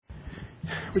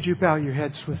Would you bow your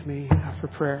heads with me for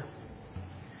prayer?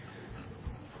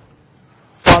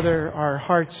 Father, our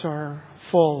hearts are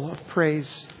full of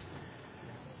praise.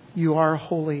 You are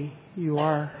holy. You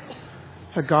are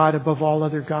a God above all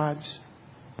other gods.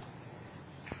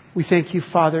 We thank you,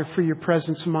 Father, for your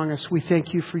presence among us. We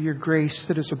thank you for your grace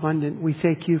that is abundant. We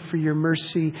thank you for your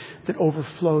mercy that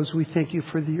overflows. We thank you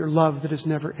for your love that is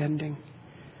never ending.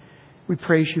 We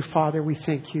praise you, Father. We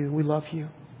thank you. We love you.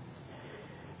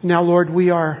 Now, Lord,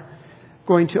 we are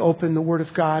going to open the Word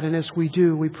of God. And as we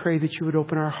do, we pray that you would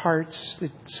open our hearts,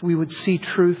 that we would see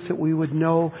truth, that we would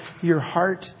know your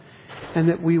heart, and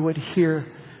that we would hear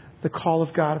the call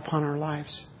of God upon our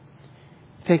lives.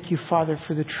 Thank you, Father,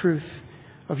 for the truth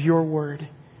of your Word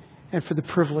and for the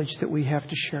privilege that we have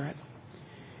to share it.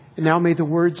 And now may the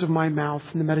words of my mouth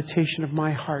and the meditation of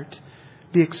my heart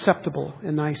be acceptable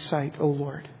in thy sight, O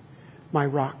Lord, my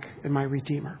rock and my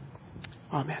redeemer.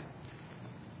 Amen.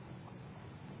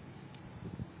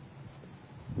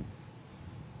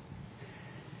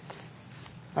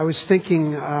 I was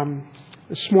thinking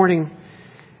this morning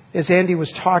as Andy was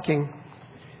talking,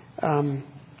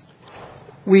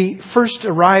 we first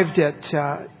arrived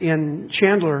in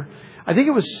Chandler, I think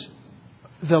it was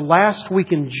the last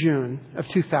week in June of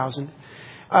 2000.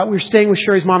 We were staying with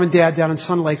Sherry's mom and dad down in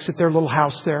Sun Lakes at their little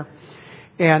house there.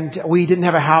 And we didn't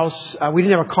have a house. We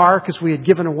didn't have a car because we had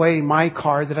given away my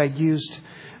car that I'd used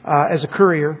as a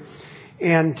courier.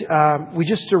 And we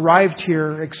just arrived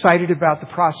here excited about the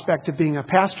prospect of being a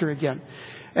pastor again.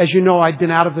 As you know, I'd been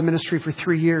out of the ministry for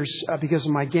 3 years because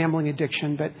of my gambling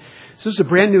addiction. But this was a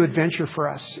brand new adventure for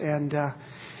us. And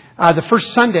the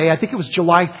first Sunday, I think it was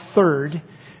July 3rd,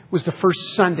 was the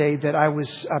first Sunday that I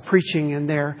was preaching in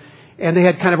there. And they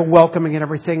had kind of a welcoming and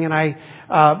everything. And a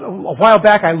while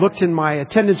back, I looked in my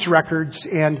attendance records,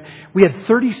 and we had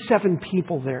 37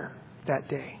 people there that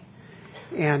day.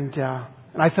 And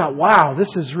I thought, wow,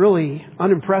 this is really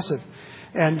unimpressive.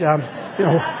 And,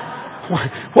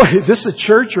 what is this, a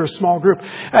church or a small group?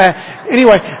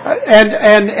 Anyway,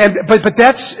 but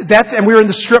that's, and we were in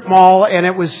the strip mall, and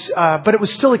it was, but it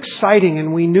was still exciting,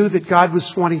 and we knew that God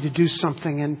was wanting to do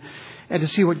something, and to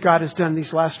see what God has done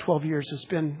these last 12 years has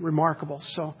been remarkable.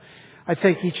 So I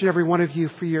thank each and every one of you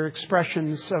for your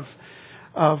expressions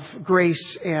of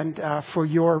grace and for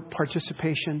your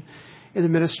participation in the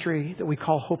ministry that we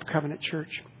call Hope Covenant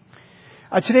Church.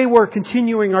 Today we're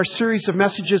continuing our series of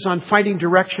messages on finding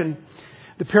direction,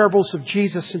 the parables of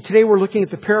Jesus. And today we're looking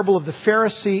at the parable of the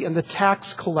Pharisee and the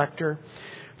tax collector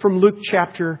from Luke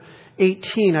chapter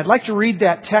 18. I'd like to read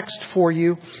that text for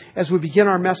you as we begin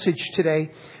our message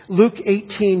today. Luke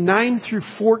 18, 9 through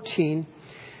 14.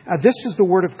 This is the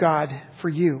word of God for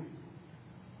you.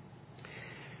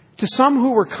 To some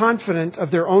who were confident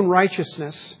of their own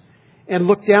righteousness and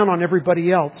looked down on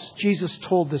everybody else, Jesus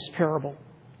told this parable.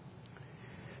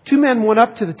 2 men went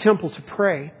up to the temple to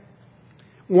pray,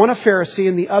 one a Pharisee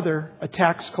and the other a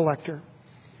tax collector.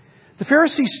 The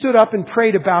Pharisee stood up and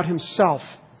prayed about himself.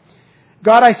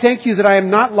 God, I thank you that I am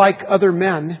not like other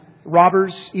men,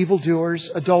 robbers, evildoers,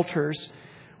 adulterers,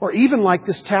 or even like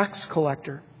this tax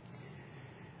collector.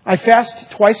 I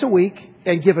fast twice a week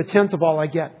and give 1/10 of all I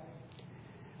get.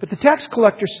 But the tax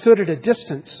collector stood at a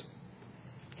distance.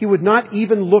 He would not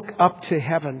even look up to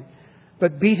heaven,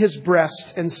 but beat his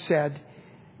breast and said,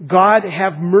 God,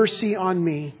 have mercy on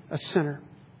me, a sinner.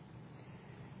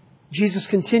 Jesus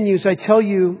continues, I tell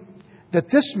you that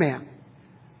this man,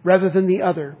 rather than the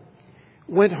other,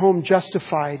 went home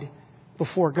justified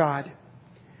before God.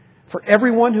 For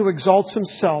everyone who exalts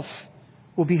himself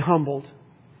will be humbled,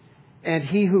 and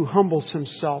he who humbles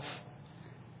himself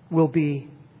will be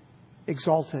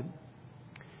exalted.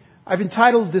 I've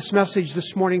entitled this message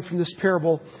this morning from this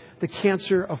parable, The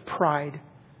Cancer of Pride.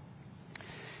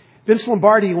 Vince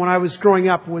Lombardi, when I was growing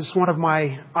up, was one of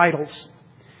my idols.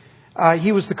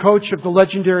 He was the coach of the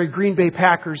legendary Green Bay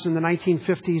Packers in the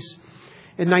 1950s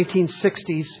and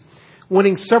 1960s,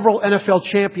 winning several NFL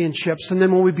championships. And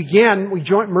then when we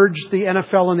merged the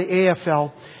NFL and the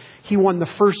AFL. He won the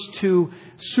first 2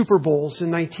 Super Bowls in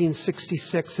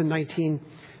 1966 and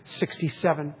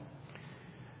 1967.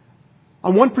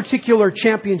 On one particular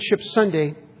championship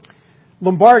Sunday,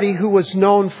 Lombardi, who was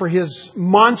known for his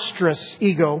monstrous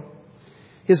ego,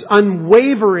 his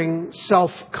unwavering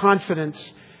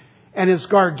self-confidence, and his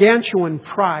gargantuan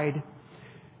pride,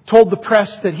 told the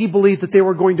press that he believed that they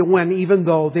were going to win even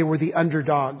though they were the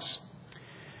underdogs.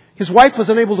 His wife was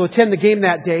unable to attend the game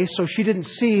that day, so she didn't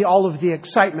see all of the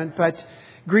excitement, but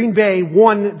Green Bay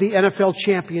won the NFL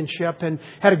championship and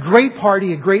had a great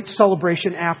party, a great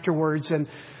celebration afterwards. And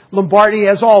Lombardi,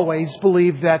 as always,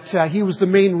 believed that he was the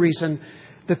main reason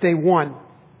that they won.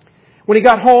 When he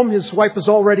got home, his wife was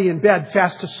already in bed,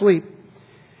 fast asleep.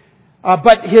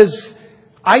 But his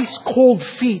ice-cold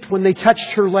feet, when they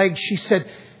touched her legs, she said,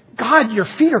 "God, your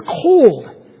feet are cold."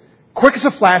 Quick as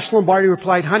a flash, Lombardi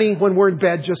replied, "Honey, when we're in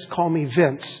bed, just call me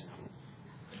Vince."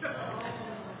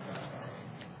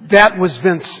 That was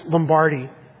Vince Lombardi.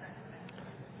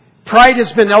 Pride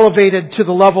has been elevated to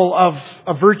the level of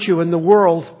a virtue in the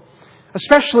world,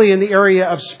 especially in the area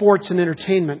of sports and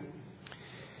entertainment.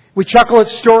 We chuckle at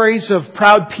stories of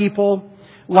proud people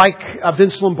like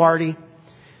Vince Lombardi.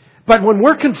 But when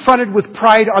we're confronted with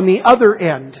pride on the other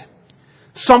end,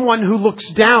 someone who looks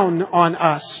down on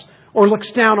us or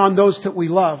looks down on those that we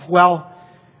love, well,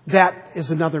 that is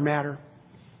another matter.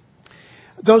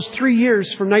 Those 3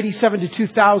 years from 97 to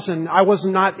 2000, I was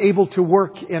not able to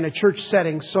work in a church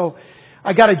setting, so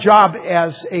I got a job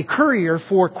as a courier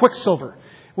for Quicksilver,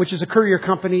 which is a courier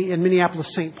company in Minneapolis,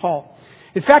 St. Paul.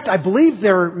 In fact, I believe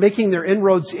they're making their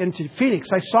inroads into Phoenix.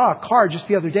 I saw a car just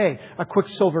the other day, a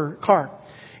Quicksilver car.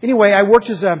 Anyway, I worked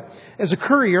as a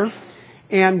courier,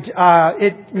 and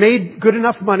it made good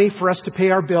enough money for us to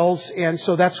pay our bills, and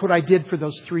so that's what I did for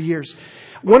those 3 years.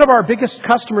 One of our biggest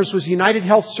customers was United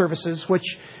Health Services, which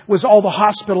was all the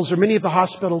hospitals or many of the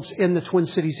hospitals in the Twin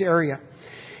Cities area.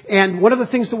 And one of the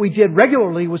things that we did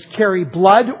regularly was carry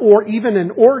blood or even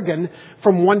an organ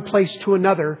from one place to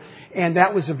another. And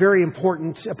that was a very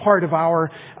important part of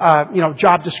our,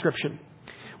 job description.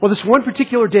 Well, this one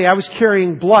particular day I was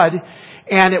carrying blood,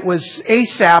 and it was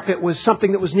ASAP. It was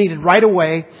something that was needed right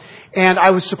away. And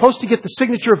I was supposed to get the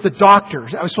signature of the doctor.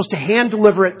 I was supposed to hand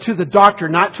deliver it to the doctor,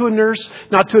 not to a nurse,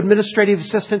 not to an administrative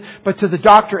assistant, but to the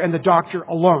doctor and the doctor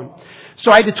alone.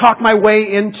 So I had to talk my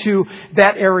way into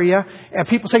that area. And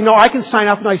people saying, "No, I can sign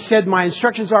up." And I said, "My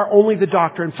instructions are only the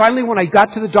doctor." And finally, when I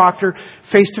got to the doctor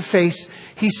face to face,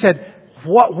 he said,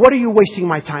 What are you wasting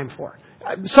my time for?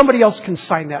 Somebody else can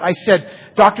sign that." I said,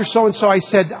 "Dr. So-and-so," I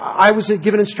said, "I was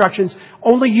given instructions.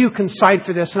 Only you can sign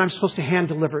for this, and I'm supposed to hand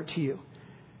deliver it to you."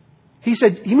 He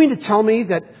said, "You mean to tell me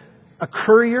that a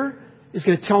courier is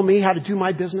going to tell me how to do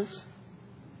my business?"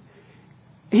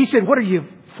 He said, "What are you,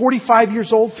 45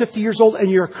 years old, 50 years old, and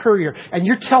you're a courier, and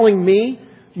you're telling me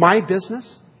my business?"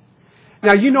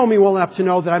 Now, you know me well enough to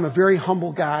know that I'm a very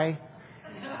humble guy.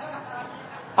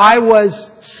 I was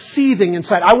seething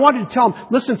inside. I wanted to tell him,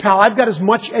 "Listen, pal, I've got as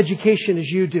much education as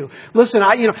you do. Listen,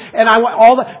 and I want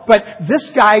all that." But this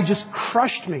guy just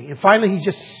crushed me. And finally, he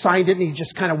just signed it, and he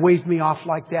just kind of waved me off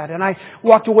like that. And I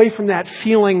walked away from that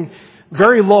feeling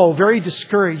very low, very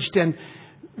discouraged, and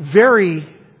very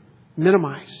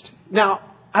minimized. Now,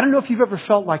 I don't know if you've ever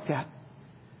felt like that.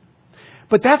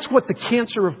 But that's what the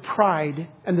cancer of pride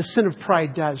and the sin of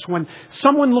pride does. When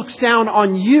someone looks down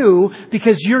on you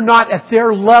because you're not at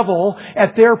their level,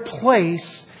 at their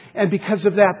place, and because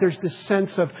of that, there's this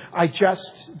sense of, "I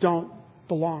just don't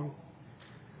belong."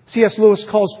 C.S. Lewis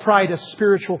calls pride a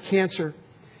spiritual cancer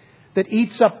that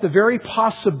eats up the very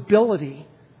possibility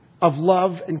of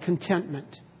love and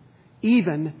contentment,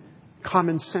 even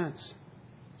common sense.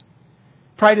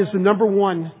 Pride is the number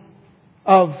one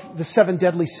of the 7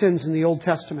 deadly sins in the Old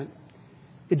Testament.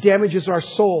 It damages our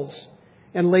souls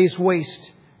and lays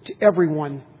waste to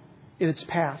everyone in its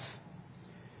path.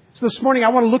 So this morning I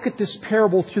want to look at this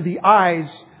parable through the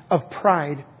eyes of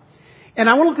pride. And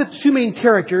I want to look at the 2 main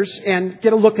characters and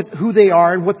get a look at who they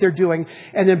are and what they're doing,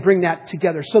 and then bring that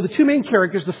together. So the 2 main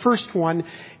characters, the first one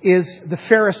is the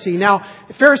Pharisee. Now,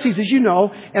 the Pharisees, as you know,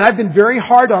 and I've been very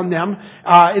hard on them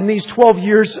in these 12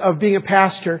 years of being a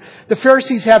pastor, the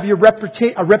Pharisees have a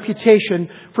reputation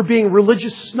for being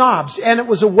religious snobs, and it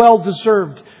was a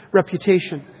well-deserved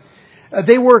reputation.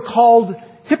 They were called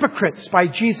hypocrites by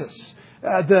Jesus.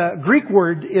 The Greek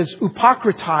word is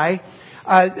upokritai,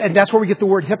 and that's where we get the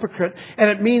word hypocrite. And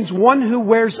it means one who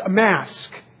wears a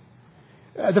mask.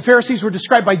 The Pharisees were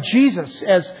described by Jesus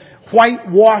as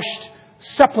whitewashed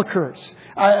sepulchres.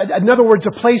 In other words,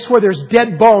 a place where there's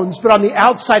dead bones, but on the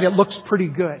outside it looks pretty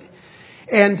good.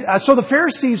 And so the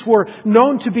Pharisees were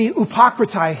known to be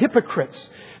upokritai, hypocrites.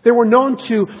 They were known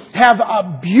to have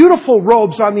beautiful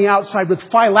robes on the outside with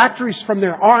phylacteries from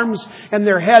their arms and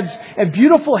their heads and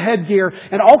beautiful headgear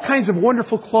and all kinds of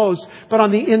wonderful clothes. But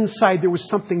on the inside there was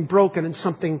something broken and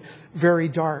something very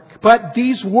dark. But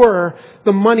these were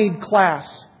the moneyed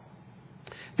class.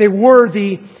 They were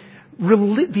the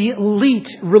elite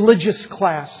religious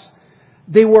class.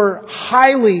 They were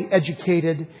highly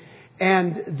educated,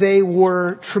 and they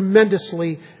were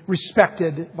tremendously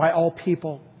respected by all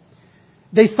people.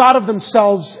 They thought of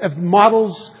themselves as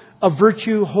models of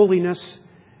virtue, holiness,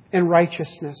 and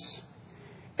righteousness.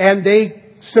 And they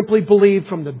simply believed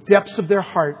from the depths of their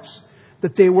hearts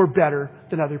that they were better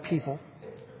than other people.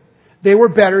 They were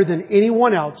better than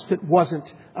anyone else that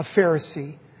wasn't a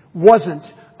Pharisee, wasn't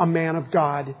a man of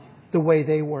God the way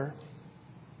they were.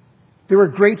 They were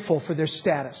grateful for their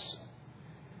status.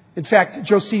 In fact,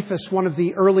 Josephus, one of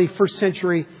the early first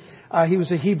century, he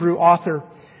was a Hebrew author,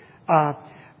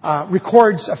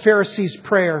 records a Pharisee's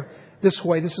prayer this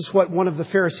way. This is what one of the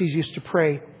Pharisees used to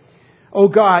pray. "O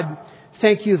God,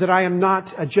 thank you that I am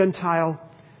not a Gentile,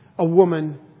 a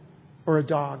woman, or a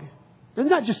dog." Doesn't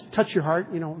that just touch your heart,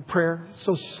 prayer?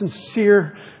 So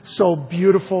sincere, so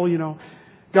beautiful,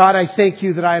 God, I thank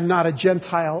you that I am not a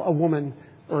Gentile, a woman,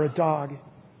 or a dog.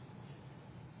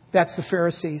 That's the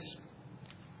Pharisees.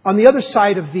 On the other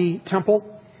side of the temple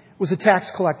was a tax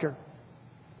collector.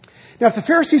 Now, if the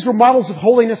Pharisees were models of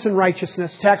holiness and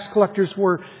righteousness, tax collectors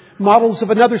were models of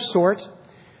another sort: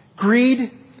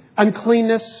 greed,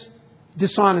 uncleanness,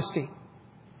 dishonesty.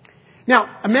 Now,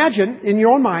 imagine in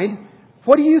your own mind,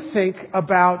 what do you think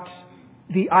about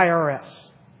the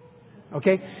IRS?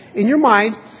 Okay? In your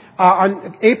mind,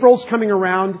 on April's coming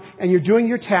around and you're doing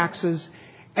your taxes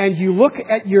and you look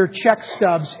at your check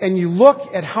stubs and you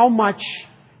look at how much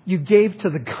you gave to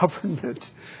the government.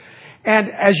 And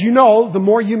as you know, the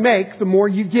more you make, the more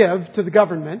you give to the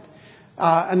government,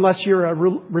 unless you're a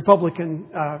Republican,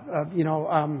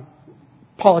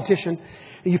 politician,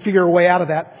 and you figure a way out of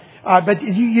that.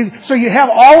 So you have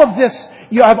all of this.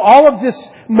 You have all of this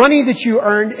money that you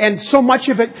earned, and so much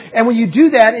of it. And when you do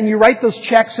that, and you write those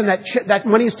checks, and that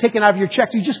money is taken out of your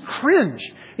checks, you just cringe.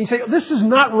 And you say, "This is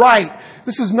not right.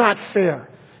 This is not fair."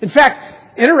 In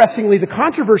fact, interestingly, the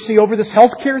controversy over this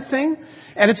healthcare thing,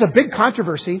 and it's a big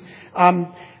controversy.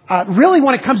 Really,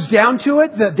 when it comes down to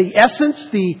it, the essence,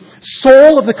 the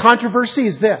soul of the controversy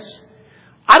is this: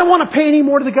 I don't want to pay any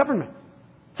more to the government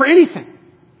for anything.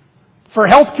 For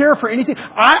health care, for anything.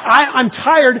 I'm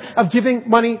tired of giving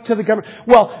money to the government.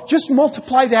 Well, just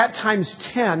multiply that times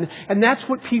 10, and that's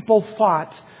what people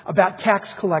thought about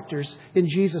tax collectors in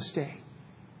Jesus' day.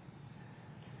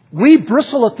 We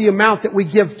bristle at the amount that we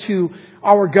give to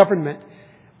our government.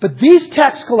 But these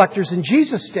tax collectors in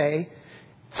Jesus' day,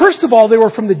 first of all, they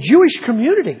were from the Jewish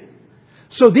community.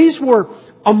 So these were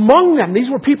among them. These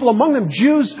were people among them,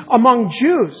 Jews among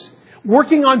Jews,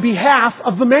 working on behalf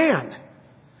of the man.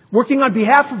 Working on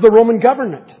behalf of the Roman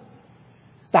government.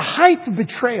 The height of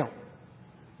betrayal.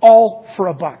 All for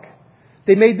a buck.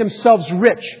 They made themselves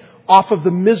rich off of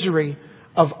the misery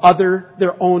of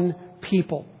their own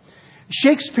people.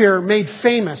 Shakespeare made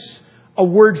famous a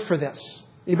word for this.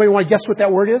 Anybody want to guess what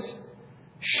that word is?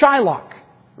 Shylock,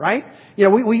 right?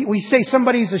 We say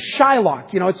somebody's a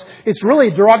Shylock. It's really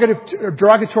a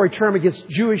derogatory term against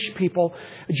Jewish people,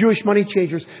 Jewish money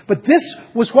changers. But this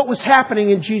was what was happening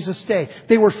in Jesus' day.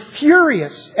 They were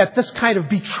furious at this kind of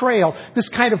betrayal, this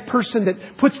kind of person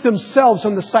that puts themselves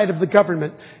on the side of the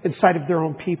government and side of their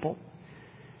own people.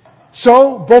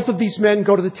 So both of these men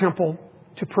go to the temple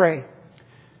to pray,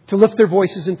 to lift their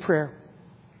voices in prayer.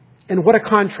 And what a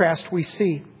contrast we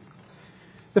see.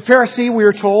 The Pharisee, we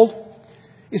are told,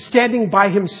 is standing by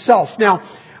himself. Now,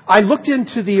 I looked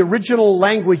into the original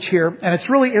language here, and it's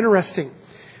really interesting.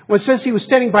 When it says he was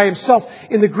standing by himself,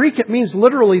 in the Greek it means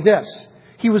literally this: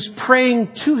 he was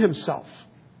praying to himself.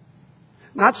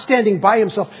 Not standing by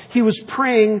himself, he was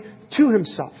praying to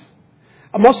himself.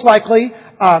 Most likely,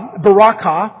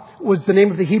 Barakah was the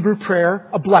name of the Hebrew prayer,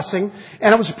 a blessing,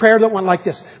 and it was a prayer that went like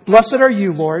this: "Blessed are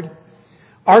you, Lord,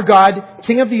 our God,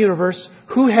 King of the universe,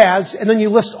 who has," and then you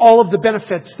list all of the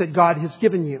benefits that God has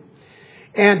given you.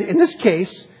 And in this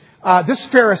case, this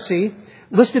Pharisee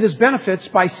listed his benefits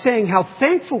by saying how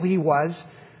thankful he was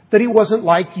that he wasn't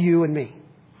like you and me.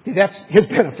 That's his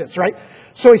benefits, right?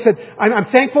 So he said, I'm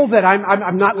thankful that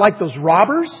I'm not like those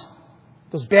robbers,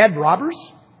 those bad robbers.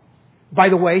 By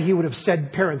the way, he would have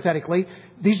said parenthetically,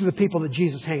 these are the people that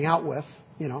Jesus hang out with,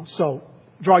 so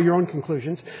draw your own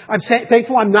conclusions. I'm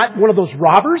thankful I'm not one of those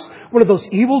robbers, one of those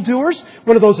evildoers,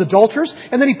 one of those adulterers.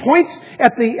 And then he points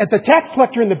at the tax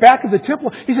collector in the back of the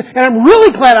temple. He said, and I'm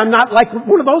really glad I'm not like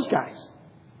one of those guys.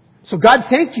 So God,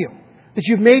 thank you that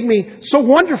you've made me so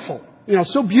wonderful,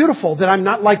 so beautiful that I'm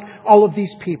not like all of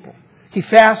these people. He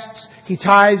fasts, he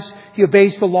tithes, he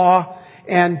obeys the law,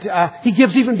 and he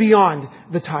gives even beyond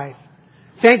the tithe.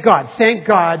 Thank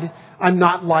God I'm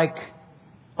not like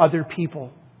other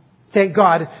people. Thank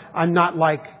God I'm not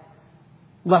like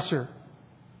lesser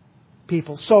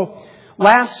people. So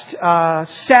last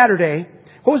Saturday,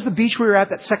 what was the beach we were at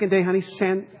that second day, honey?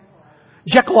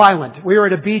 Jekyll Island. We were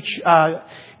at a beach.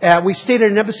 We stayed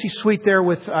at an embassy suite there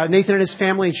with Nathan and his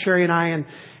family and Sherry and I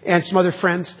and some other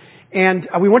friends. And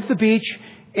we went to the beach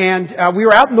And we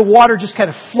were out in the water just kind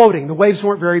of floating. The waves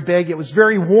weren't very big. It was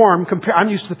very warm. I'm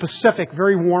used to the Pacific,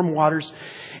 very warm waters.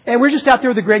 And we were just out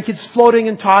there with the grandkids floating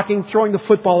and talking, throwing the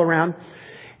football around.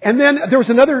 And then there was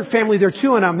another family there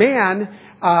too, and a man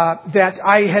that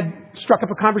I had struck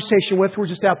up a conversation with. We're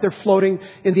just out there floating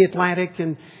in the Atlantic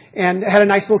and had a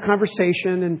nice little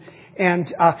conversation.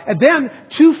 And then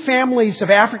two families of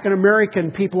African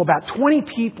American people, about 20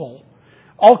 people,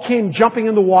 all came jumping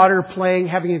in the water, playing,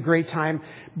 having a great time.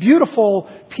 Beautiful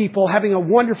people, having a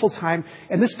wonderful time.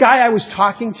 And this guy I was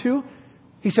talking to,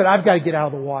 he said, I've got to get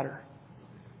out of the water.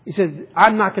 He said,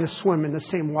 I'm not going to swim in the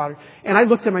same water. And I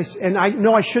looked at him, and I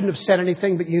know I shouldn't have said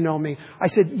anything, but you know me. I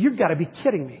said, you've got to be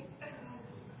kidding me.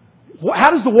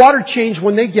 How does the water change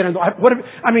when they get in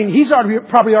the he's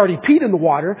probably already peed in the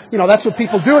water. That's what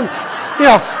people do.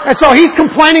 And so he's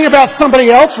complaining about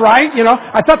somebody else, right?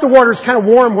 I thought the water was kind of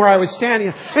warm where I was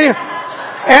standing. Anyway,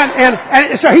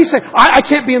 and so he said, I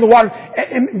can't be in the water.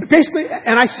 And basically,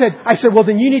 and I said, well,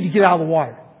 then you need to get out of the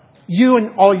water. You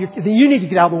need to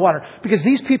get out of the water because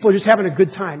these people are just having a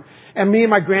good time. And me and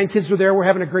my grandkids were there. We're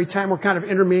having a great time. We're kind of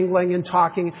intermingling and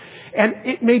talking. And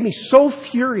it made me so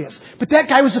furious. But that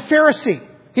guy was a Pharisee.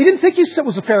 He didn't think he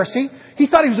was a Pharisee. He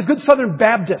thought he was a good Southern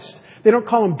Baptist. They don't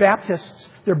call them Baptists.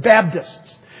 They're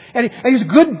Baptists. And he was a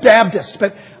good Baptist.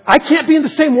 But I can't be in the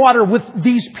same water with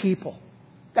these people.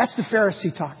 That's the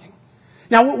Pharisee talking.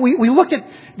 Now, we look at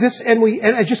this and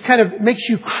it just kind of makes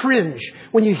you cringe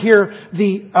when you hear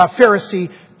the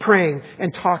Pharisee praying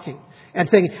and talking and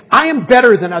thinking, I am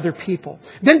better than other people.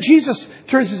 Then Jesus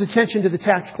turns his attention to the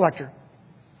tax collector.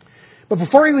 But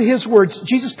before his words,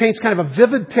 Jesus paints kind of a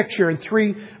vivid picture in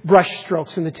 3 brush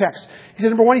strokes in the text. He said,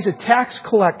 number 1, he's a tax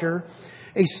collector.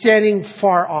 He's standing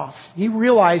far off. He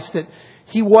realized that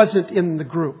he wasn't in the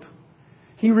group.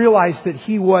 He realized that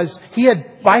he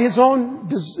had, by his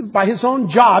own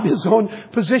job, his own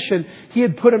position, he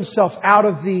had put himself out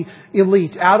of the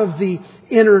elite, out of the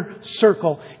inner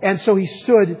circle. And so he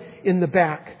stood in the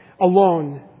back,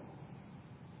 alone,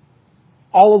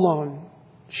 all alone,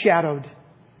 shadowed.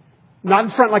 Not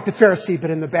in front like the Pharisee, but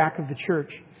in the back of the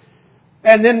church.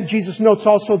 And then Jesus notes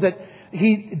also that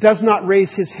he does not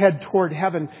raise his head toward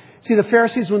heaven. See, the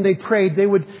Pharisees, when they prayed, they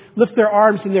would lift their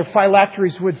arms and their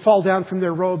phylacteries would fall down from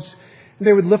their robes. And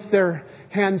they would lift their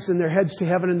hands and their heads to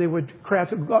heaven and they would cry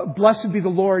out, blessed be the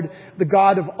Lord, the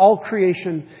God of all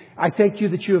creation. I thank you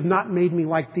that you have not made me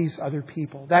like these other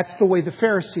people. That's the way the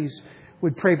Pharisees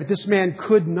would pray. But this man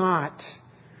could not,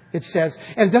 it says.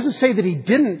 And it doesn't say that he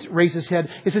didn't raise his head.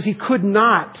 It says he could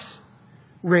not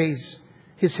raise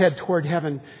his head toward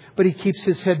heaven. But he keeps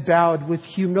his head bowed with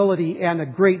humility and a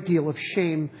great deal of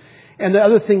shame. And the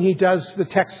other thing he does, the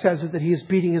text says, is that he is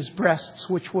beating his breasts,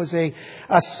 which was a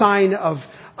sign of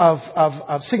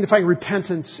signifying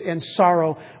repentance and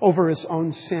sorrow over his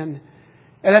own sin.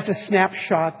 And that's a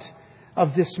snapshot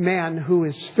of this man who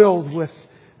is filled with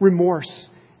remorse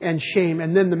and shame.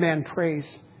 And then the man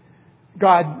prays,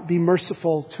 God, be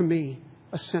merciful to me,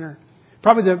 a sinner.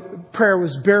 Probably the prayer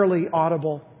was barely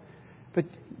audible, but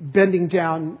bending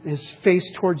down, his face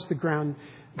towards the ground,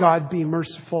 God, be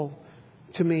merciful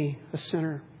to me, a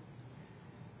sinner.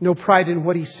 No pride in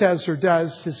what he says or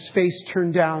does, his face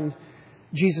turned down.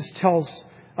 Jesus tells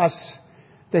us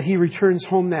that he returns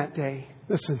home that day.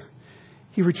 Listen,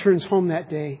 he returns home that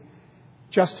day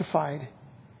justified,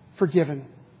 forgiven,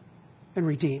 and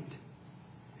redeemed.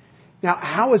 Now,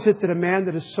 how is it that a man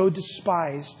that is so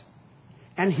despised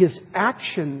and his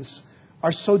actions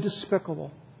are so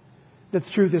despicable that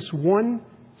through this one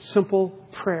simple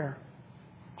prayer,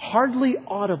 hardly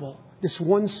audible, this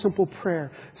one simple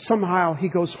prayer, somehow he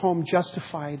goes home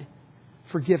justified,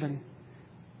 forgiven,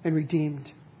 and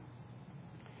redeemed?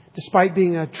 Despite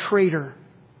being a traitor,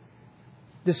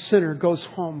 this sinner goes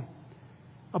home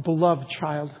a beloved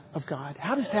child of God.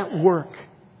 How does that work?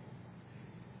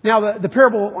 Now, the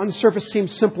parable on the surface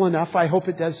seems simple enough. I hope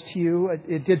it does to you.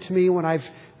 It did to me when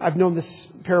I've known this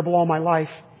parable all my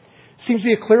life. It seems to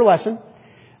be a clear lesson,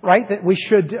 right? That we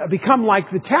should become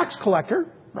like the tax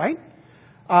collector, right?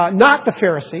 Not the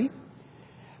Pharisee.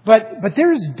 But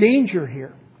there's danger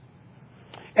here.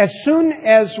 As soon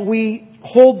as we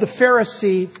hold the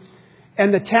Pharisee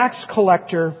and the tax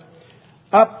collector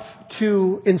up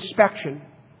to inspection,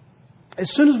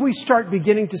 as soon as we start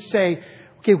beginning to say,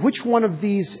 okay, which one of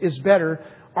these is better,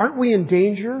 aren't we in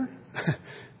danger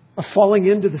of falling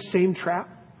into the same trap?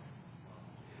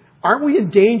 Aren't we in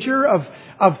danger of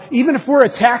even if we're a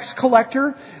tax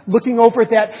collector, looking over at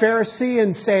that Pharisee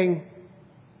and saying,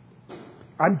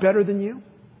 I'm better than you.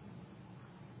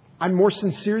 I'm more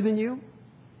sincere than you.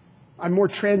 I'm more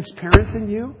transparent than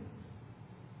you.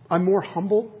 I'm more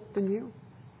humble than you.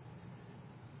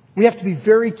 We have to be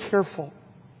very careful.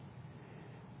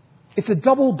 It's a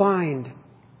double bind.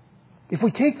 If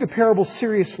we take the parable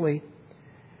seriously,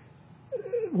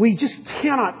 we just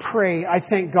cannot pray, I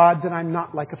thank God that I'm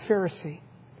not like a Pharisee.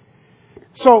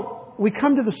 So we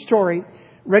come to the story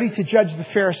ready to judge the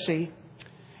Pharisee.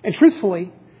 And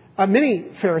truthfully, many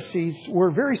Pharisees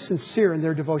were very sincere in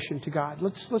their devotion to God.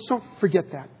 Let's don't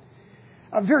forget that.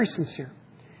 Very sincere.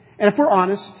 And if we're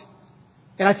honest,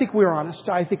 and I think we're honest,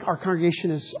 I think our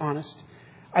congregation is honest,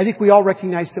 I think we all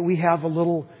recognize that we have a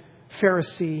little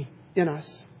Pharisee in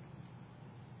us.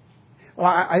 Well,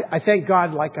 I thank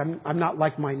God like I'm not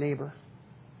like my neighbor.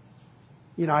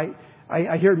 You know,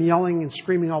 I hear them yelling and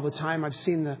screaming all the time. I've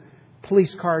seen the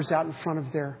police cars out in front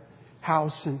of their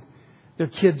house and their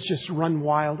kids just run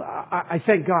wild. I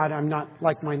thank God I'm not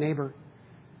like my neighbor.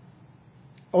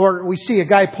 Or we see a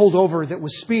guy pulled over that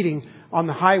was speeding on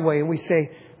the highway and we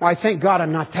say, well, I thank God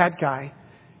I'm not that guy,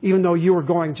 even though you were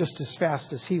going just as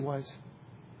fast as he was.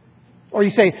 Or you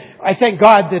say, I thank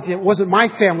God that it wasn't my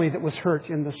family that was hurt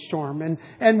in the storm.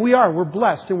 And we're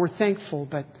blessed and we're thankful.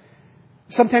 But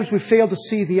sometimes we fail to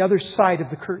see the other side of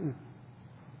the curtain.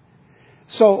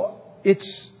 So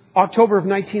it's October of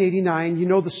 1989. You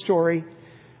know the story.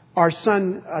 Our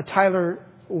son, Tyler,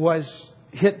 was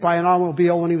hit by an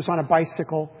automobile when he was on a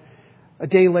bicycle. A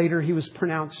day later, he was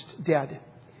pronounced dead.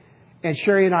 And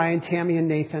Sherry and I and Tammy and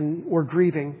Nathan were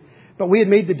grieving. But we had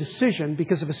made the decision,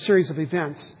 because of a series of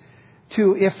events,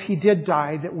 to, if he did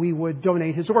die, that we would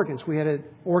donate his organs. We had an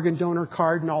organ donor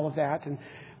card and all of that. And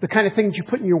the kind of thing that you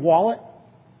put in your wallet,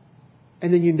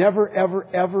 and then you never, ever,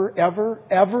 ever, ever,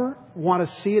 ever want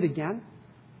to see it again,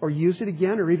 or use it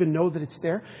again, or even know that it's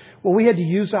there. Well, we had to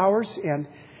use ours. And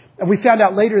we found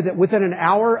out later that within an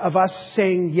hour of us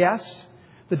saying yes,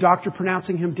 the doctor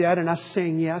pronouncing him dead, and us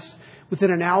saying yes,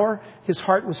 within an hour, his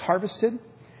heart was harvested.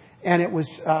 And it was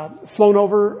flown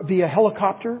over via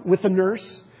helicopter with a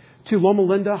nurse to Loma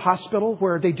Linda Hospital,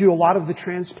 where they do a lot of the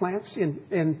transplants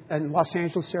in Los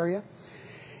Angeles area.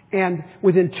 And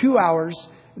within 2 hours,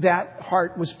 that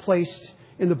heart was placed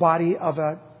in the body of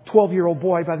a 12-year-old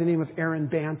boy by the name of Aaron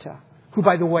Banta, who,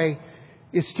 by the way,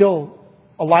 is still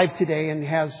alive today and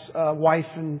has a wife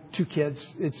and 2 kids.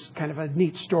 It's kind of a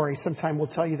neat story. Sometime we'll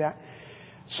tell you that.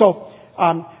 So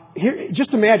here,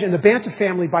 just imagine, the Banta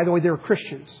family, by the way, they were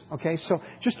Christians. Okay, so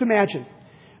just imagine.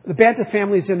 The Banta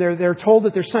family is in there. They're told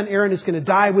that their son Aaron is going to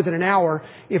die within an hour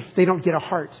if they don't get a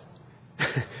heart.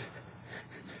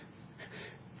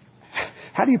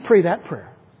 How do you pray that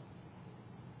prayer?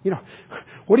 You know,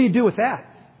 what do you do with that?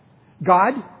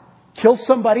 God, kill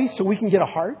somebody so we can get a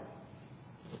heart?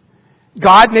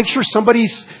 God, make sure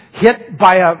somebody's hit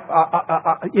by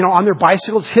on their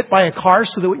bicycles, hit by a car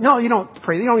so that no, you don't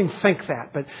pray. They don't even think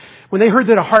that. But when they heard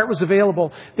that a heart was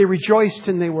available, they rejoiced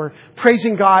and they were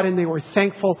praising God and they were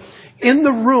thankful. In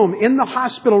the room, in the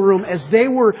hospital room, as they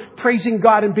were praising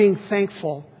God and being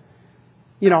thankful,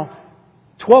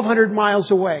 1,200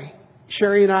 miles away,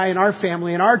 Sherry and I and our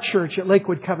family and our church at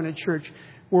Lakewood Covenant Church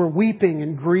were weeping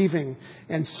and grieving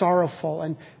and sorrowful.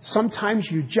 And sometimes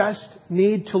you just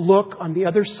need to look on the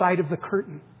other side of the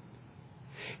curtain.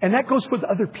 And that goes with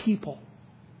other people.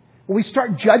 When we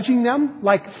start judging them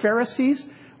like Pharisees,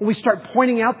 when we start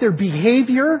pointing out their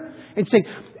behavior and saying,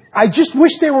 I just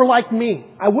wish they were like me.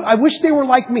 I wish they were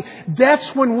like me.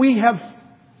 That's when we have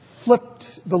flipped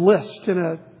the list in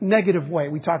a negative way.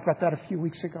 We talked about that a few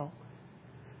weeks ago.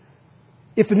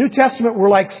 If the New Testament were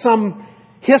like some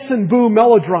hiss and boo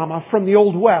melodrama from the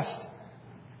Old West,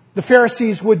 the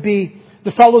Pharisees would be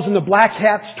the fellows in the black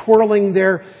hats twirling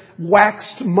their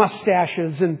waxed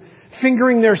mustaches and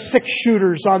fingering their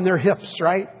 6-shooters on their hips,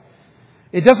 right?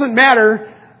 It doesn't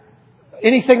matter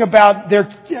anything about their,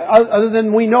 other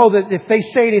than we know that if they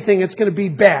say anything, it's going to be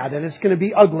bad and it's going to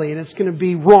be ugly and it's going to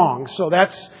be wrong. So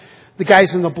that's the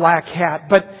guys in the black hat.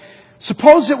 But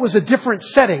suppose it was a different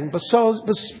setting. But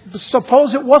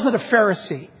suppose it wasn't a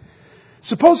Pharisee.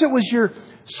 Suppose it was your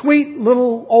sweet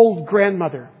little old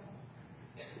grandmother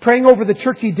praying over the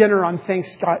turkey dinner on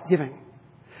Thanksgiving.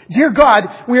 Dear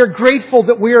God, we are grateful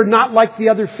that we are not like the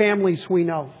other families we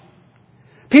know.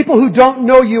 People who don't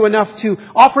know you enough to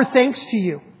offer thanks to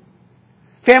you.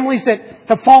 Families that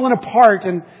have fallen apart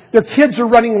and their kids are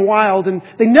running wild and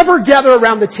they never gather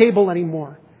around the table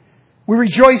anymore. We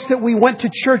rejoice that we went to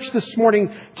church this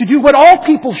morning to do what all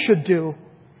people should do.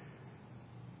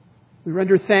 We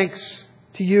render thanks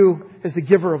to you as the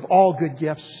giver of all good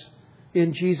gifts.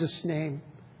 In Jesus' name.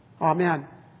 Amen.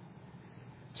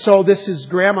 So this is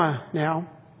Grandma now.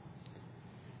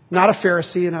 Not a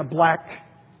Pharisee in a black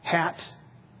hat.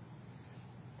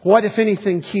 What, if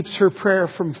anything, keeps her prayer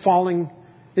from falling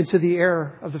into the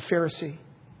error of the Pharisee?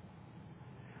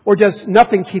 Or does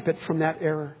nothing keep it from that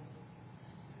error?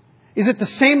 Is it the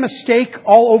same mistake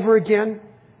all over again?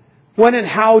 When and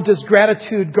how does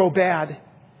gratitude go bad?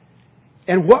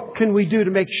 And what can we do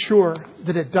to make sure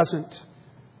that it doesn't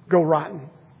go rotten?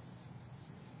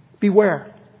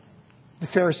 Beware.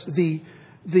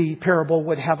 The parable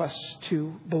would have us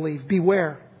to believe.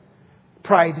 Beware.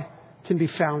 Pride can be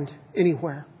found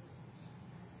anywhere.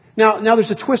 Now there's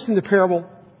a twist in the parable.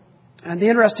 And the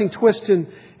interesting twist in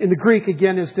the Greek,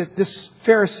 again, is that this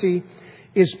Pharisee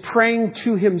is praying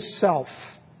to himself.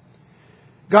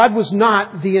 God was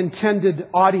not the intended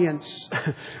audience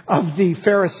of the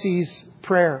Pharisee's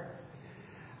prayer.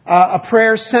 A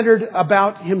prayer centered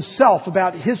about himself,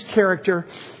 about his character,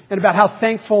 and about how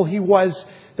thankful he was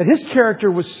that his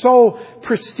character was so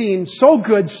pristine, so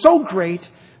good, so great,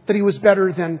 that he was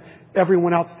better than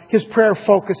everyone else. His prayer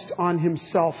focused on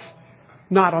himself,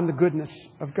 not on the goodness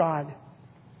of God.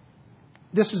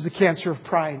 This is the cancer of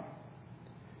pride.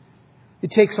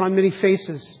 It takes on many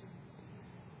faces.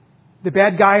 The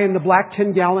bad guy in the black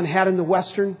 10-gallon hat in the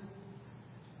Western,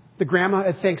 the grandma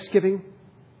at Thanksgiving,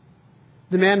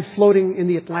 the man floating in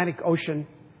the Atlantic Ocean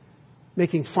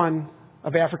making fun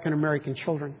of African American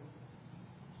children.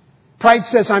 Pride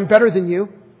says, I'm better than you.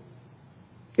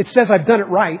 It says, I've done it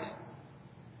right.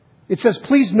 It says,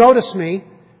 please notice me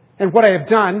and what I have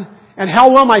done and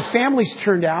how well my family's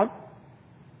turned out.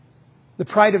 The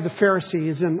pride of the Pharisee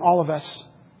is in all of us.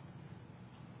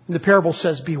 And the parable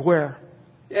says, beware.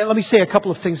 And let me say a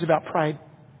couple of things about pride.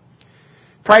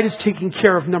 Pride is taking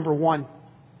care of number one,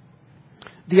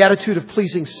 the attitude of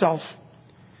pleasing self.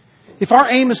 If our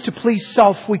aim is to please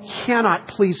self, we cannot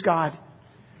please God.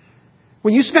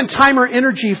 When you spend time or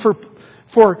energy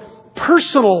for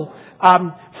personal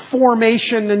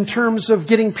formation in terms of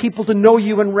getting people to know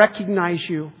you and recognize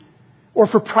you, or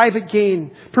for private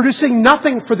gain, producing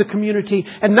nothing for the community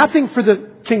and nothing for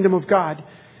the kingdom of God,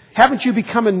 haven't you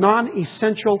become a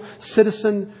non-essential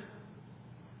citizen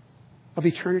of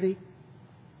eternity?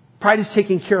 Pride is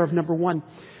taking care of number one.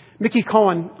 Mickey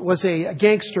Cohen was a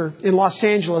gangster in Los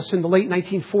Angeles in the late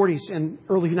 1940s and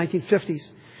early 1950s.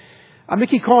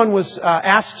 Mickey Cohen was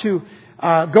asked to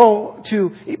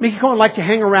Mickey Cohen liked to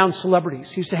hang around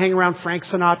celebrities. He used to hang around Frank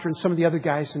Sinatra and some of the other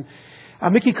guys. And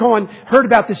Mickey Cohen heard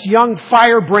about this young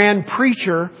firebrand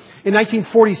preacher in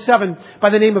 1947 by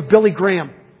the name of Billy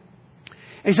Graham.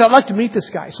 And he said, I'd like to meet this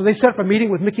guy. So they set up a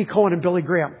meeting with Mickey Cohen and Billy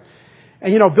Graham.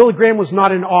 And Billy Graham was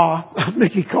not in awe of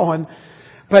Mickey Cohen.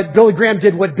 But Billy Graham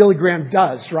did what Billy Graham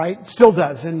does, right? Still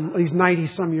does, and he's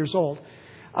 90-some years old.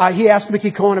 He asked Mickey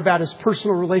Cohen about his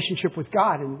personal relationship with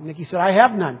God. And Mickey said, I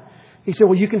have none. He said,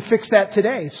 well, you can fix that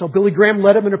today. So Billy Graham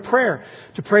led him in a prayer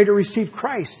to pray to receive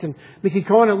Christ. And Mickey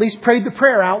Cohen at least prayed the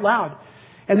prayer out loud.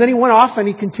 And then he went off and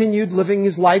he continued living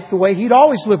his life the way he'd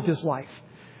always lived his life.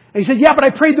 And he said, yeah, but I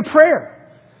prayed the prayer.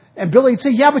 And Billy would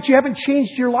say, yeah, but you haven't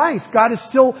changed your life. God has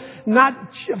still not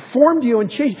formed you and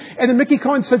changed. And then Mickey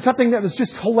Cohen said something that was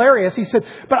just hilarious. He said,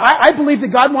 but I believe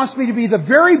that God wants me to be the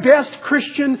very best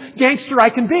Christian gangster I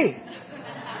can be.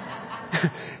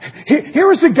 Here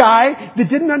was a guy that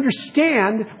didn't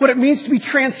understand what it means to be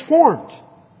transformed,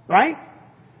 right?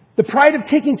 The pride of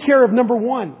taking care of number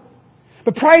one.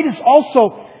 But pride is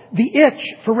also the itch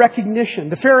for recognition.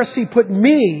 The Pharisee put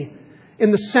me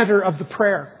in the center of the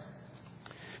prayer.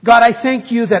 God, I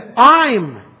thank you that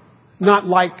I'm not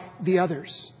like the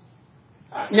others.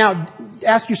 Now,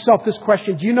 ask yourself this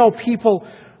question. Do you know people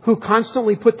who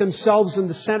constantly put themselves in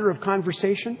the center of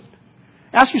conversation?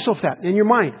 Ask yourself that in your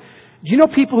mind. Do you know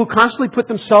people who constantly put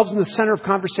themselves in the center of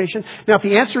conversation? Now, if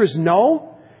the answer is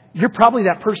no, you're probably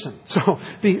that person. So,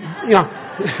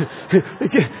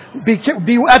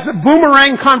 that's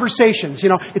boomerang conversations.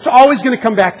 It's always going to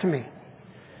come back to me.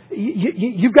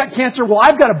 You've got cancer. Well,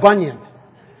 I've got a bunion.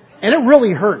 And it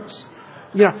really hurts.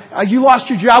 You lost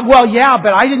your job. Well, yeah,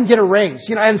 but I didn't get a raise.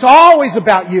 And it's always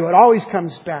about you. It always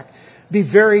comes back. Be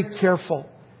very careful.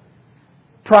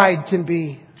 Pride can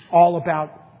be all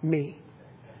about me.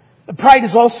 Pride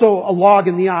is also a log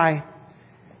in the eye.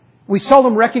 We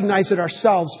seldom recognize it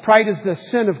ourselves. Pride is the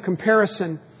sin of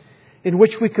comparison in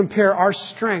which we compare our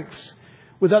strengths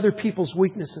with other people's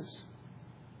weaknesses.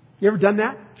 You ever done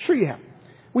that? Sure you have.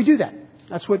 We do that.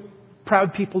 That's what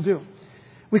proud people do.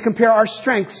 We compare our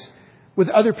strengths with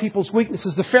other people's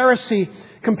weaknesses. The Pharisee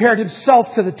compared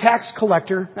himself to the tax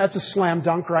collector. That's a slam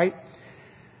dunk, right?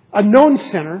 A known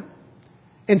sinner,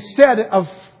 instead of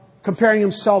comparing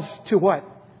himself to what?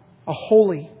 A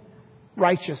holy,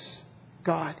 righteous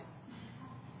God.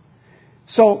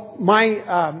 So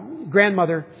my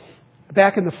grandmother,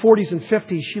 back in the 40s and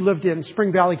 50s, she lived in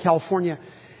Spring Valley, California.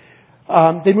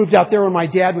 They moved out there when my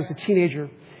dad was a teenager.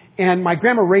 And my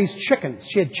grandma raised chickens.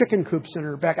 She had chicken coops in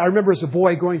her back. I remember as a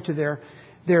boy going to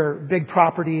their big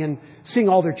property and seeing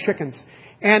all their chickens.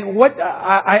 And what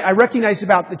I recognized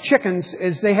about the chickens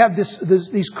is they have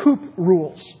these coop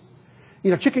rules.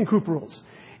 Chicken coop rules.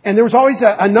 And there was always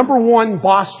a number one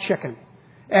boss chicken.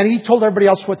 And he told everybody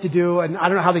else what to do. And I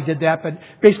don't know how they did that, but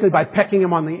basically by pecking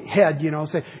him on the head,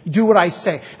 say, do what I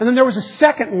say. And then there was a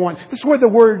second one. This is where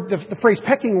the phrase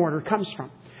pecking order comes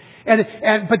from.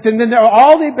 But then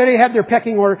they had their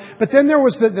pecking order. But then there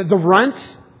was the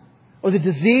runt, or the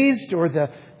diseased, or the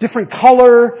different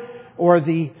color, or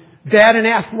the bad in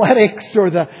athletics, or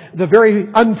the very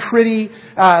unpretty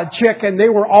chick, and they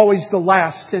were always the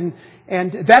last. And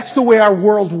that's the way our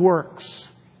world works.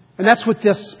 And that's what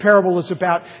this parable is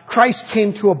about. Christ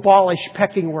came to abolish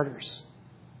pecking orders.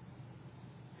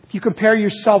 If you compare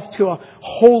yourself to a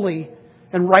holy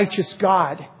and righteous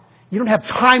God, you don't have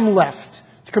time left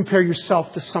to compare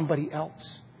yourself to somebody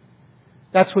else.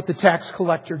 That's what the tax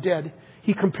collector did.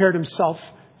 He compared himself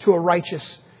to a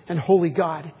righteous and holy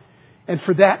God. And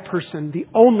for that person, the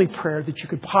only prayer that you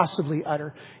could possibly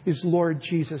utter is, Lord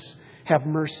Jesus, have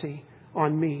mercy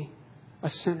on me,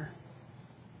 a sinner.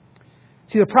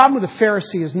 See, the problem with the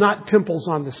Pharisee is not pimples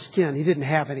on the skin. He didn't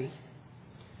have any.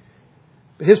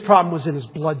 But his problem was in his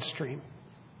bloodstream.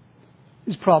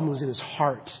 His problem was in his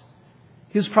heart.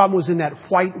 His problem was in that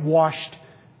whitewashed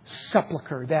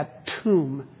sepulcher, that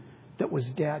tomb that was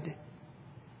dead.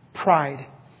 Pride,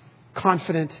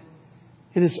 confident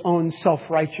in his own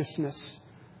self-righteousness,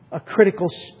 a critical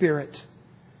spirit,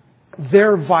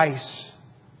 their vice,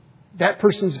 that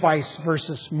person's vice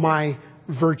versus my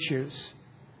virtues.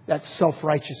 That's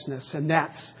self-righteousness, and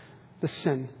that's the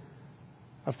sin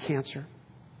of cancer.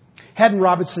 Haddon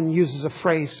Robinson uses a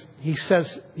phrase.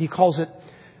 He calls it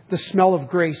the smell of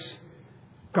grace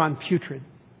gone putrid.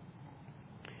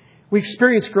 We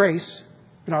experience grace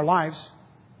in our lives.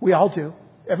 We all do.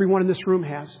 Everyone in this room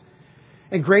has.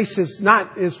 And grace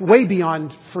is way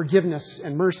beyond forgiveness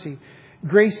and mercy.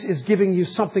 Grace is giving you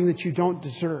something that you don't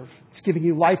deserve. It's giving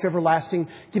you life everlasting,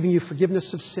 giving you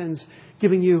forgiveness of sins,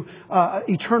 giving you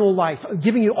eternal life,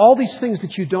 giving you all these things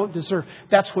that you don't deserve.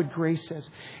 That's what grace is.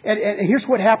 And here's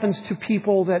what happens to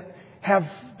people that have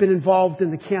been involved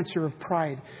in the cancer of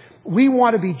pride. We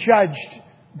want to be judged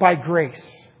by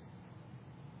grace,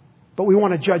 but we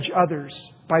want to judge others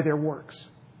by their works.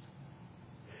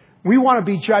 We want to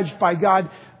be judged by God.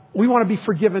 We want to be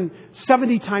forgiven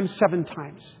 70 times, 7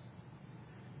 times.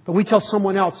 But we tell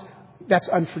someone else, that's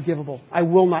unforgivable. I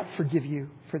will not forgive you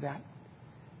for that.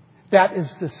 That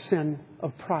is the sin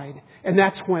of pride. And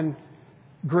that's when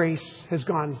grace has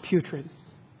gone putrid.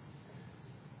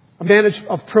 A man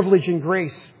of privilege and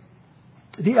grace.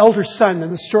 The elder son,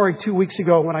 in the story 2 weeks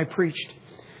ago when I preached,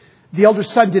 the elder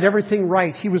son did everything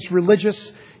right. He was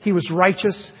religious. He was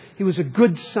righteous. He was a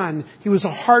good son. He was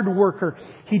a hard worker.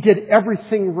 He did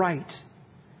everything right.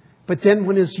 But then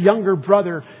when his younger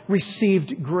brother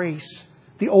received grace,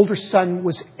 the older son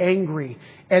was angry.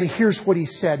 And here's what he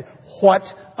said. What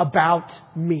about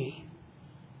me?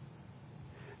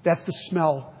 That's the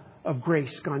smell of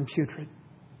grace gone putrid.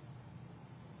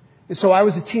 And so I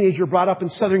was a teenager brought up in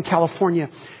Southern California.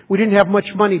 We didn't have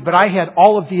much money, but I had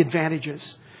all of the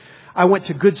advantages. I went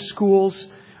to good schools.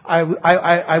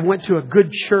 I went to a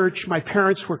good church. My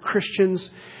parents were Christians.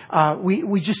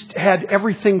 We just had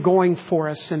everything going for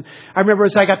us. And I remember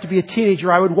as I got to be a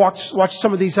teenager, I would watch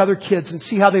some of these other kids and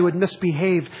see how they would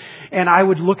misbehave. And I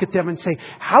would look at them and say,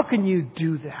 how can you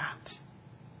do that?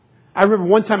 I remember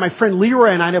one time my friend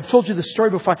Leroy and I've told you this story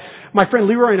before. My friend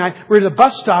Leroy and I were at a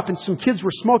bus stop and some kids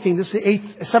were smoking. This is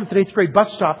the 7th and 8th grade bus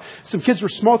stop. Some kids were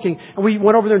smoking and we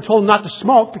went over there and told them not to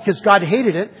smoke because God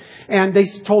hated it. And they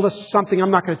told us something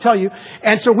I'm not going to tell you.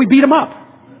 And so we beat them up.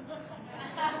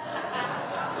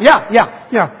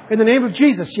 Yeah. In the name of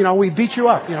Jesus, we beat you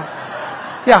up,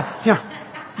 Yeah.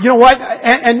 You know what?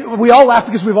 And we all laugh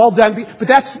because we've all done. But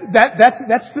that's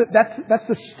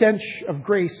the stench of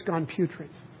grace gone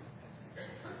putrid.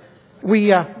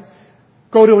 We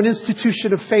go to an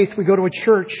institution of faith. We go to a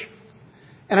church.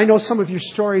 And I know some of your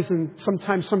stories and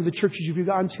sometimes some of the churches you've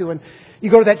gone to. And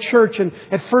you go to that church and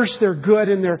at first they're good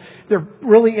and they're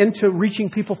really into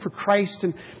reaching people for Christ.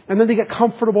 And then they get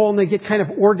comfortable and they get kind of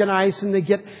organized and they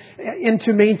get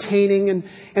into maintaining.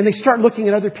 And they start looking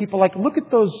at other people like, look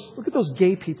at those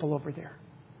gay people over there.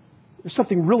 There's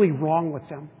something really wrong with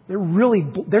them.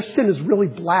 Their sin is really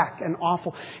black and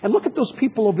awful. And look at those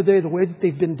people over there, the way that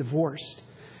they've been divorced.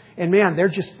 And man, they're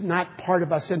just not part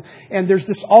of us. And there's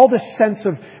all this sense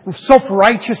of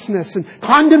self-righteousness and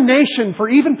condemnation for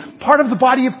even part of the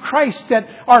body of Christ that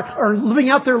are living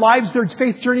out their lives, their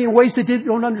faith journey in ways they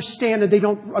don't understand and they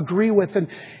don't agree with.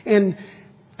 And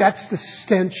that's the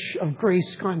stench of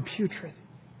grace gone putrid.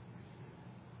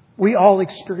 We all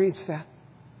experience that.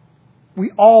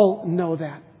 We all know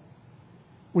that.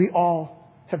 We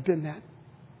all have been that.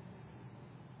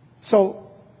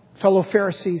 So, fellow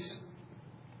Pharisees,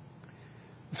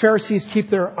 Pharisees keep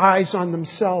their eyes on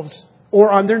themselves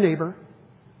or on their neighbor,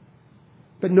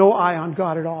 but no eye on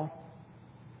God at all.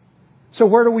 So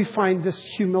where do we find this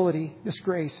humility, this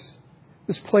grace,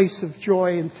 this place of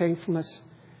joy and thankfulness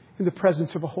in the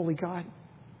presence of a holy God?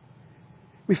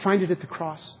 We find it at the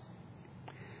cross.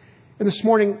 And this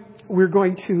morning, we're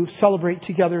going to celebrate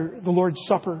together the Lord's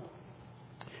Supper.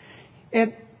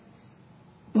 And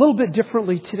a little bit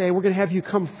differently today, we're going to have you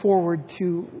come forward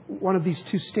to one of these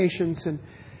two stations.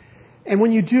 And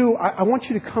when you do, I want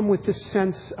you to come with this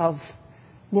sense of,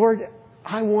 Lord,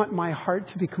 I want my heart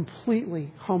to be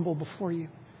completely humble before you.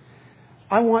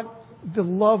 I want the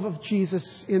love of Jesus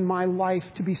in my life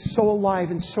to be so alive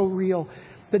and so real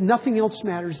that nothing else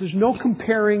matters. There's no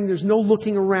comparing. There's no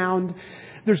looking around.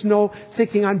 There's no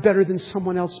thinking I'm better than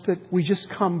someone else. But we just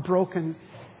come broken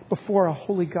before a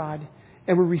holy God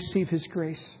and we receive His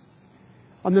grace.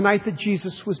 On the night that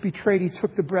Jesus was betrayed, He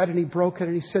took the bread and He broke it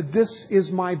and He said, "This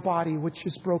is my body, which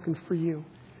is broken for you.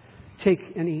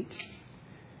 Take and eat."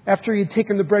 After He had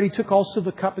taken the bread, He took also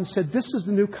the cup and said, "This is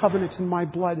the new covenant in my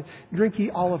blood. Drink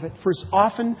ye all of it. For as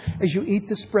often as you eat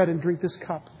this bread and drink this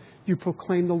cup, you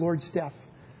proclaim the Lord's death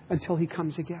until He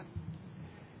comes again."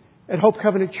 At Hope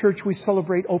Covenant Church, we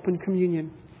celebrate open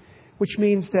communion, which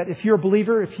means that if you're a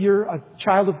believer, if you're a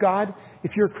child of God,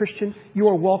 if you're a Christian, you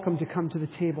are welcome to come to the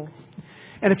table.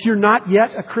 And if you're not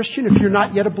yet a Christian, if you're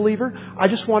not yet a believer, I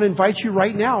just want to invite you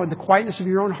right now in the quietness of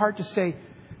your own heart to say,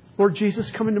 "Lord Jesus,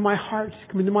 come into my heart,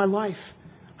 come into my life.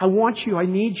 I want you. I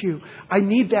need you. I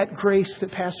need that grace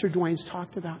that Pastor Dwayne's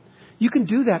talked about." You can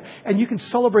do that, and you can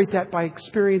celebrate that by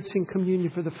experiencing communion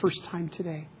for the first time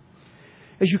today.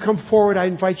 As you come forward, I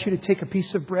invite you to take a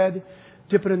piece of bread,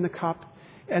 dip it in the cup,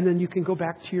 and then you can go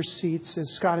back to your seats as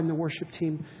Scott and the worship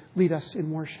team lead us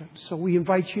in worship. So we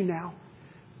invite you now,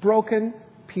 broken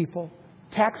people,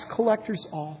 tax collectors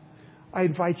all, I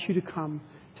invite you to come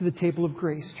to the table of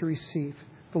grace to receive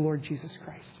the Lord Jesus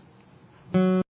Christ.